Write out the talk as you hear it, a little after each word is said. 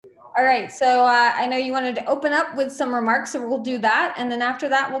All right, so I know you wanted to open up with some remarks, so we'll do that. And then after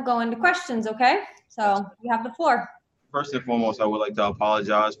that, we'll go into questions, okay? So you have the floor. First and foremost, I would like to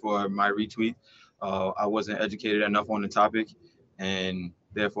apologize for my retweet. I wasn't educated enough on the topic, and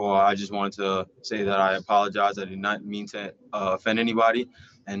therefore I just wanted to say that I apologize. I did not mean to offend anybody,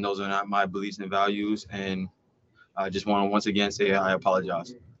 and those are not my beliefs and values. And I just want to once again say I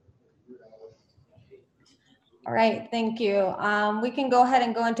apologize. All right, thank you. We can go ahead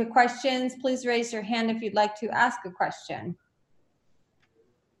and go into questions. Please raise your hand if you'd like to ask a question.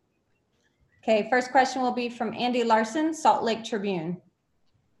 Okay, first question will be from Andy Larson, Salt Lake Tribune.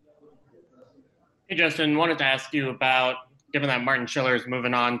 Hey, Justin, wanted to ask you about, given that Martin Schiller is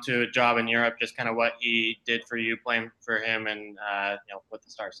moving on to a job in Europe, just kind of what he did for you playing for him and, with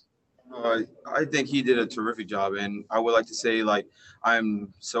the Stars. I think he did a terrific job, and I would like to say,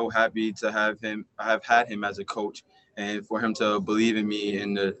 I'm so happy to have had him as a coach, and for him to believe in me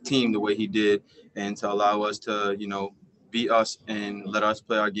and the team the way he did, and to allow us to, beat us and let us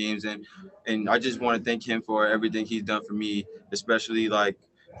play our games. And I just want to thank him for everything he's done for me, especially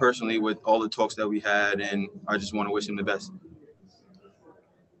personally with all the talks that we had, and I just want to wish him the best.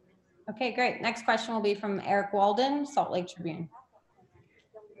 Okay, great. Next question will be from Eric Walden, Salt Lake Tribune.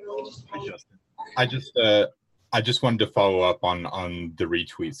 Hi, Justin. I just wanted to follow up on the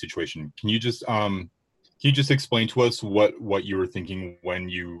retweet situation. Can you just explain to us what you were thinking when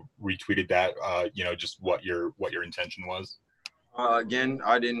you retweeted that? Just what your intention was. Again,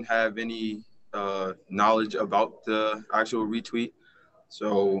 I didn't have any knowledge about the actual retweet,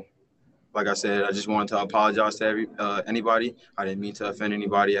 so like I said, I just wanted to apologize to anybody. I didn't mean to offend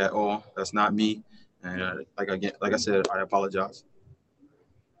anybody at all. That's not me, and like I said, I apologize.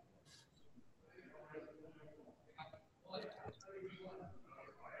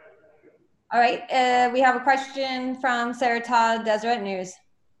 All right, we have a question from Sarah Todd, Deseret News.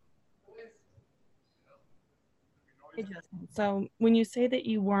 Hey, Justin. So when you say that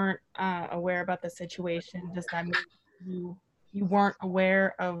you weren't aware about the situation, does that mean you weren't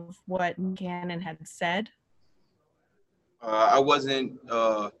aware of what Cannon had said? I wasn't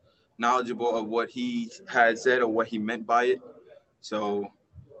knowledgeable of what he had said or what he meant by it. So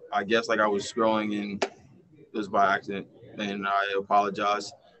I guess I was scrolling and it was by accident, and I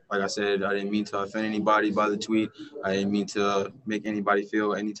apologize. Like I said, I didn't mean to offend anybody by the tweet. I didn't mean to make anybody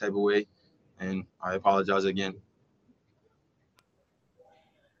feel any type of way, and I apologize again.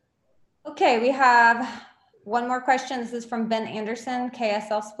 Okay, we have one more question. This is from Ben Anderson,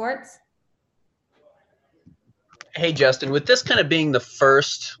 KSL Sports. Hey, Justin, with this kind of being the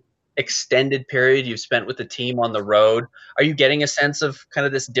first extended period you've spent with the team on the road, are you getting a sense of kind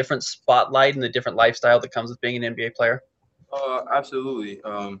of this different spotlight and the different lifestyle that comes with being an NBA player? Absolutely.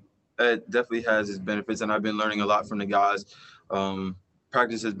 It definitely has its benefits, and I've been learning a lot from the guys.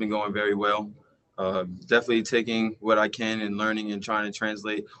 Practice has been going very well. Definitely taking what I can and learning and trying to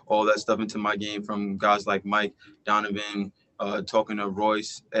translate all that stuff into my game from guys like Mike, Donovan, talking to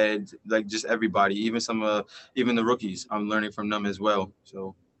Royce, Ed, just everybody, even the rookies. I'm learning from them as well.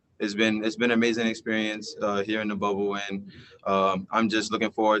 So it's been an amazing experience here in the bubble, and I'm just looking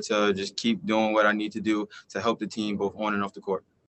forward to just keep doing what I need to do to help the team both on and off the court.